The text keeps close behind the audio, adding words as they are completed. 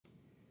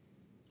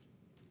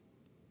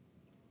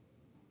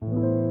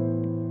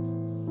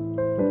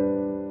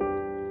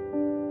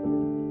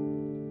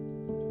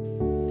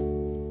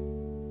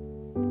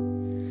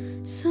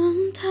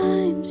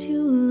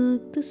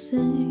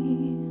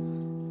same,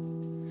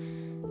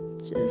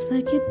 just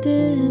like you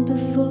did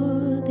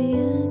before the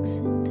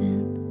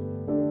accident.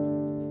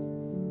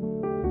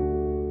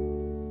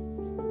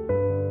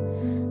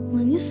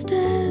 When you're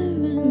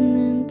staring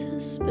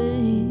into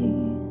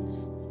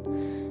space,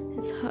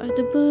 it's hard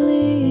to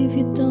believe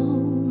you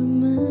don't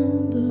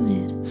remember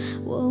it.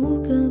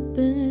 Woke up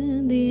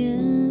in the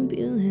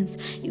ambulance,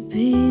 you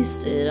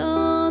pieced it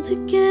all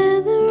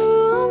together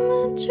on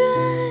the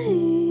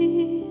drive.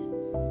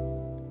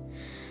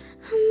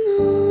 I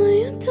know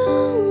you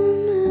don't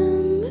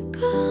remember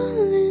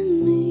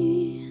calling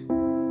me,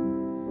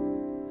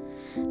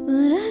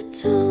 but I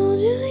told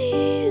you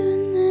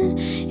even then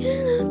you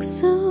look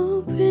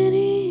so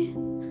pretty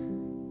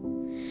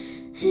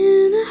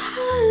in a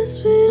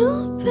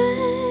hospital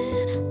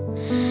bed.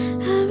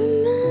 I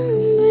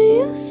remember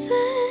you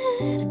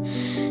said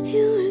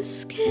you were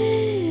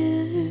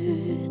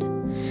scared,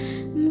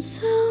 and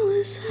so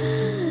was I.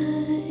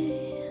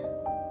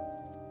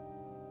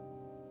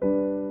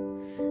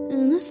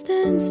 And I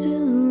stand still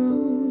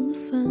on the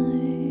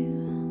fire.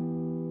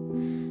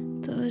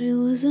 Thought it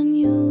was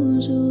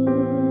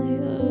unusually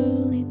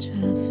early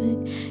traffic.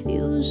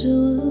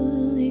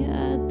 Usually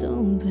I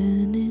don't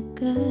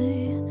panic, I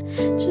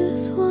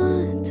just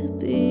want to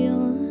be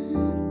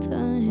on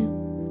time.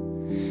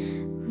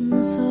 When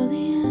I saw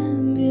the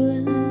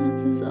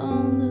ambulances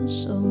on the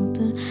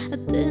shoulder, I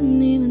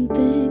didn't even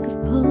think of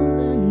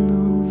pulling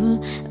over.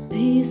 I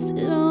pieced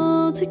it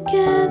all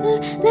together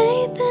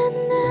late that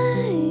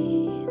night.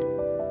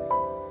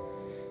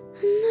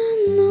 And I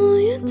know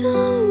you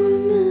don't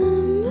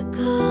remember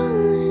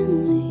calling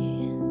me,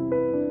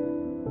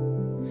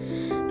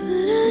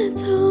 but I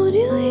told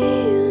you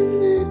even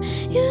then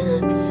you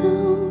look so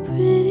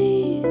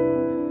pretty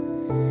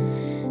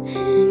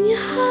in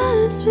your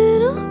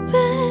hospital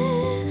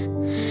bed.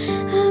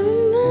 I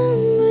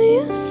remember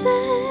you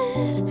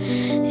said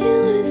you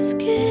were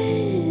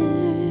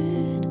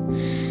scared,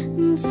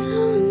 and so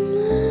am I.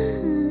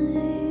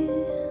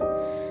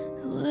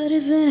 What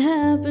if it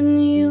happened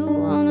to you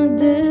on a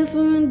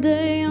different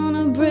day, on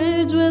a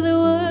bridge where there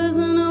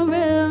wasn't a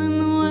rail in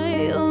the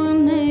way, or a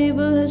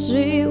neighborhood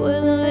street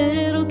where the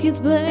little kids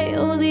play,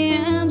 or the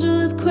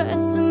Angeles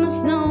crest in the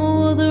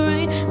snow or the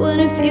rain? What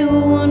if you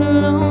weren't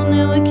alone,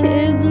 there were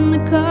kids in the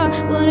car?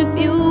 What if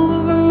you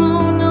were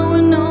Ramon, no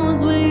one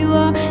knows where you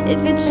are?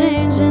 If you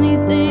changed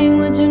anything,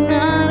 would you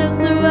not have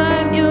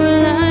survived? You're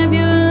alive,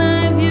 you're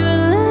alive, you're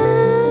alive.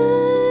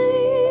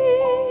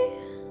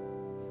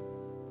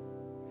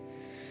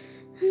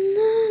 And I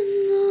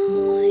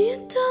know you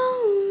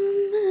don't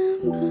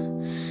remember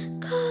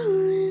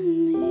calling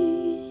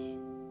me,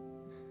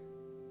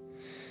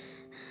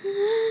 and I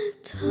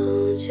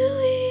told you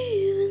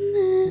even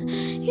then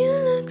you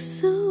look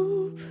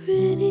so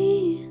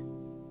pretty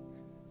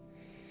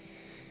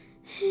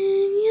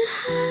in your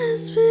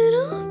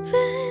hospital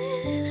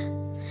bed.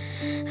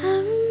 I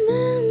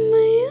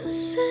remember you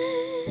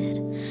said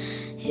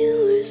you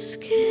were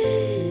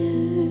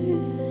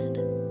scared,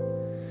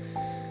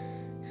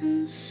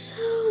 and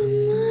so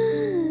am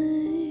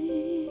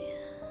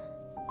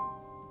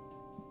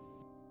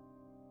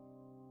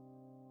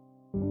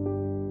I.